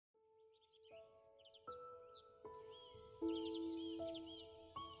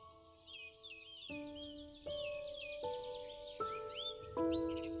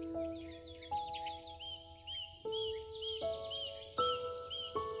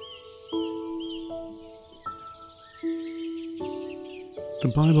The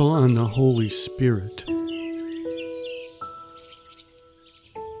Bible on the Holy Spirit.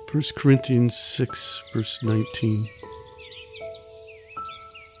 1 Corinthians 6, verse 19.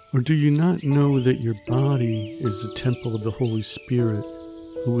 Or do you not know that your body is the temple of the Holy Spirit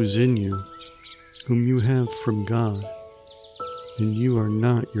who is in you, whom you have from God, and you are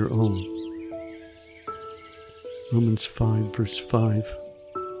not your own? Romans 5, verse 5.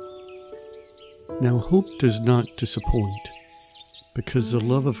 Now hope does not disappoint, because the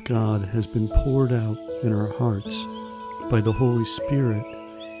love of God has been poured out in our hearts by the Holy Spirit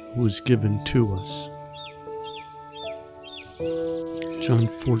who was given to us. John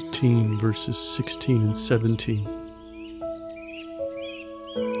 14, verses 16 and 17.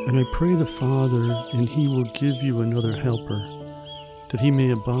 And I pray the Father, and he will give you another helper, that he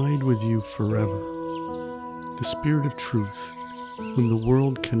may abide with you forever, the Spirit of truth, whom the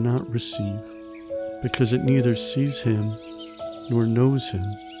world cannot receive, because it neither sees him nor knows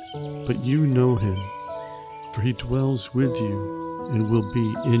him, but you know him, for he dwells with you and will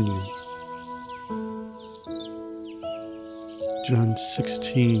be in you. John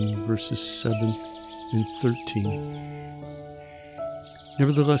 16, verses 7 and 13.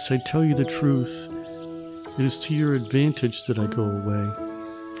 Nevertheless, I tell you the truth, it is to your advantage that I go away.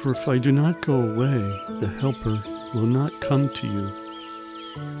 For if I do not go away, the Helper will not come to you.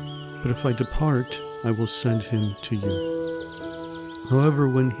 But if I depart, I will send him to you. However,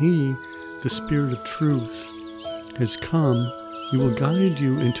 when he, the Spirit of truth, has come, he will guide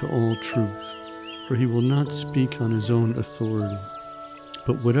you into all truth, for he will not speak on his own authority,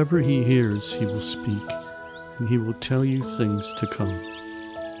 but whatever he hears he will speak, and he will tell you things to come.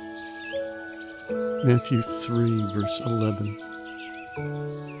 Matthew 3, verse 11.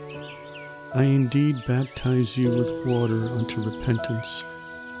 I indeed baptize you with water unto repentance,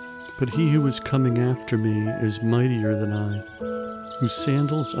 but he who is coming after me is mightier than I, whose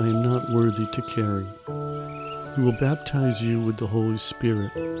sandals I am not worthy to carry. He will baptize you with the Holy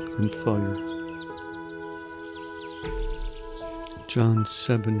Spirit and fire. John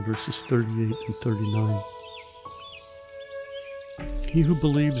 7, verses 38 and 39. He who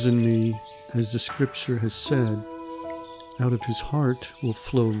believes in me, as the Scripture has said, out of his heart will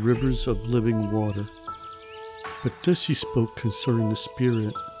flow rivers of living water. But this he spoke concerning the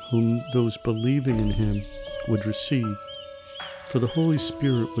Spirit, whom those believing in him would receive. For the Holy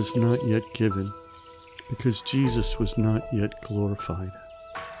Spirit was not yet given, because Jesus was not yet glorified.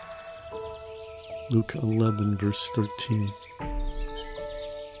 Luke 11, verse 13.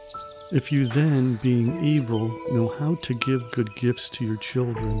 If you then, being evil, know how to give good gifts to your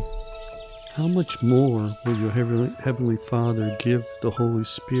children, how much more will your Heavenly Father give the Holy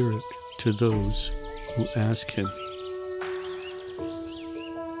Spirit to those who ask him?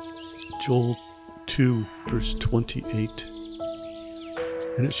 Joel 2, verse 28.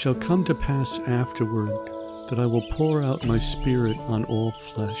 And it shall come to pass afterward that I will pour out my Spirit on all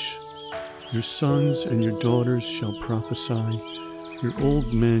flesh. Your sons and your daughters shall prophesy, your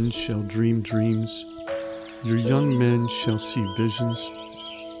old men shall dream dreams, your young men shall see visions.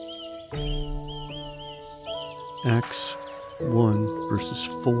 Acts 1, verses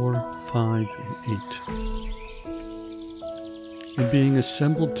 4, 5, and 8. And being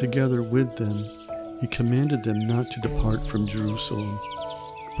assembled together with them, he commanded them not to depart from Jerusalem,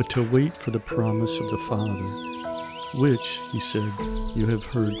 but to wait for the promise of the Father, which, he said, you have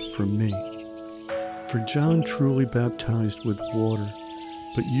heard from me. For John truly baptized with water,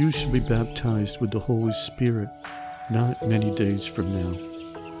 but you shall be baptized with the Holy Spirit not many days from now.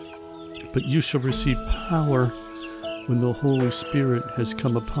 But you shall receive power when the Holy Spirit has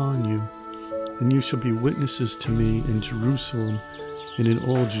come upon you, and you shall be witnesses to me in Jerusalem and in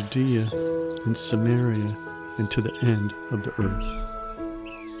all Judea and Samaria and to the end of the earth.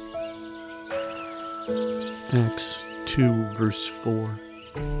 Acts 2, verse 4.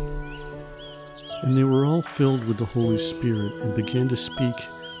 And they were all filled with the Holy Spirit and began to speak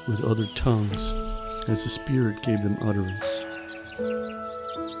with other tongues, as the Spirit gave them utterance.